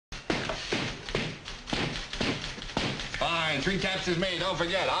fine. 3 taps is me. Don't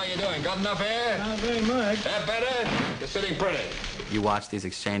forget. How you doing? Got enough air? Not very much. That better? You're sitting pretty. You watch these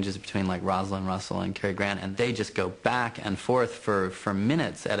exchanges between like Rosalind Russell and Cary Grant, and they just go back and forth for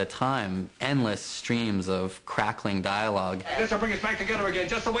minutes at a time. Endless streams of crackling dialogue. This will bring us back together again,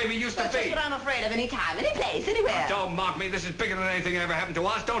 just the way we used to be. That's what I'm afraid of. Any time, any place, anywhere. Don't mock me. This is bigger than anything that ever happened to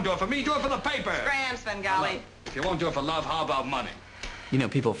us. Don't do it for me. Do it for the paper. Scram, Svengali. If you won't do it for love, how about money? You know,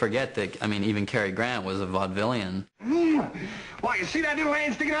 people forget that, I mean, even Cary Grant was a vaudevillian. Why, you see that little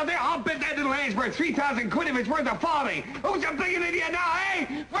hand sticking out there? I'll bet that little hand's worth 3,000 quid if it's worth a farthing. Who's a big idiot now,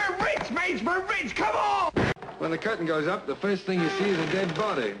 eh? We're rich, mates, we're rich. Come on! When the curtain goes up, the first thing you see is a dead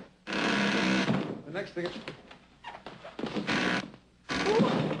body. The next thing...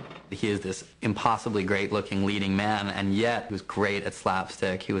 He is this impossibly great-looking leading man, and yet he was great at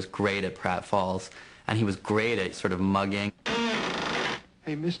slapstick, he was great at pratfalls, and he was great at sort of mugging.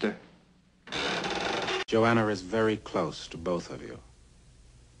 Hey, mister. Joanna is very close to both of you.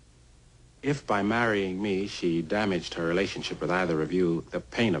 If by marrying me she damaged her relationship with either of you, the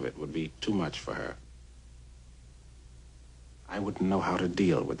pain of it would be too much for her. I wouldn't know how to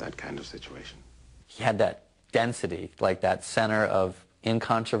deal with that kind of situation. He had that density, like that center of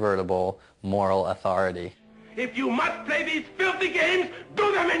incontrovertible moral authority. If you must play these filthy games,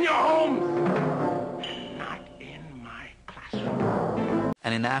 do them in your homes, not in my classroom.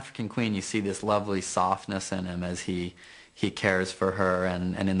 And in African Queen, you see this lovely softness in him as he cares for her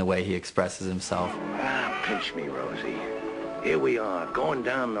and in the way he expresses himself. Ah, pinch me, Rosie. Here we are, going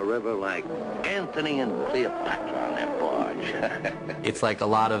down the river like Anthony and Cleopatra on that barge. It's like a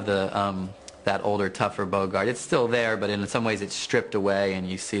lot of the that older, tougher Bogart. It's still there, but in some ways it's stripped away, and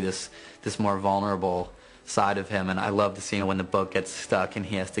you see this more vulnerable side of him. And I love the scene when the boat gets stuck and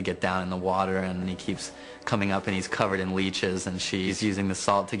he has to get down in the water, and he keeps coming up and he's covered in leeches, and she's using the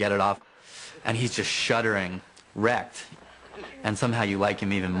salt to get it off, and he's just shuddering, wrecked, and somehow you like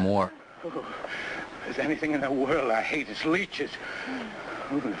him even more. Oh, if there's anything in the world I hate, it's leeches.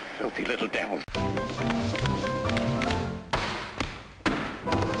 Oh, filthy little devils.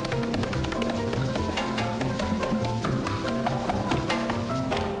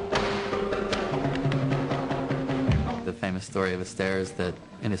 The famous story of Astaire is that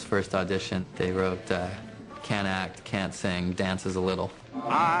in his first audition, they wrote, can't act, can't sing, dances a little.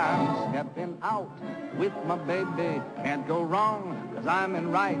 I'm stepping out with my baby, can't go wrong, 'cause I'm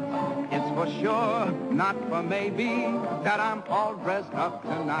in right. It's for sure, not for maybe, that I'm all dressed up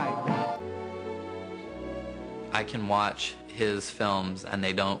tonight. I can watch his films and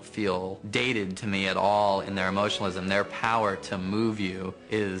they don't feel dated to me at all in their emotionalism. Their power to move you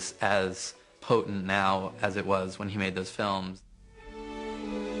is as potent now as it was when he made those films.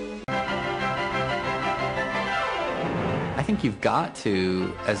 I think you've got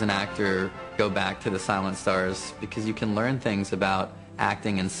to, as an actor, go back to the silent stars because you can learn things about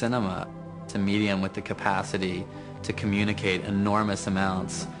acting in cinema. It's a medium with the capacity to communicate enormous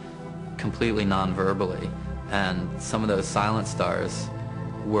amounts completely non-verbally, and some of those silent stars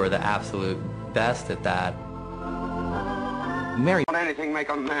were the absolute best at that. Mary... Don't anything make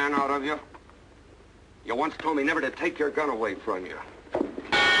a man out of you? You once told me never to take your gun away from you.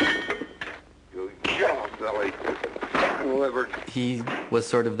 You yellow belly. He was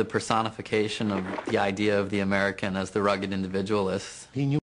sort of the personification of the idea of the American as the rugged individualist. He knew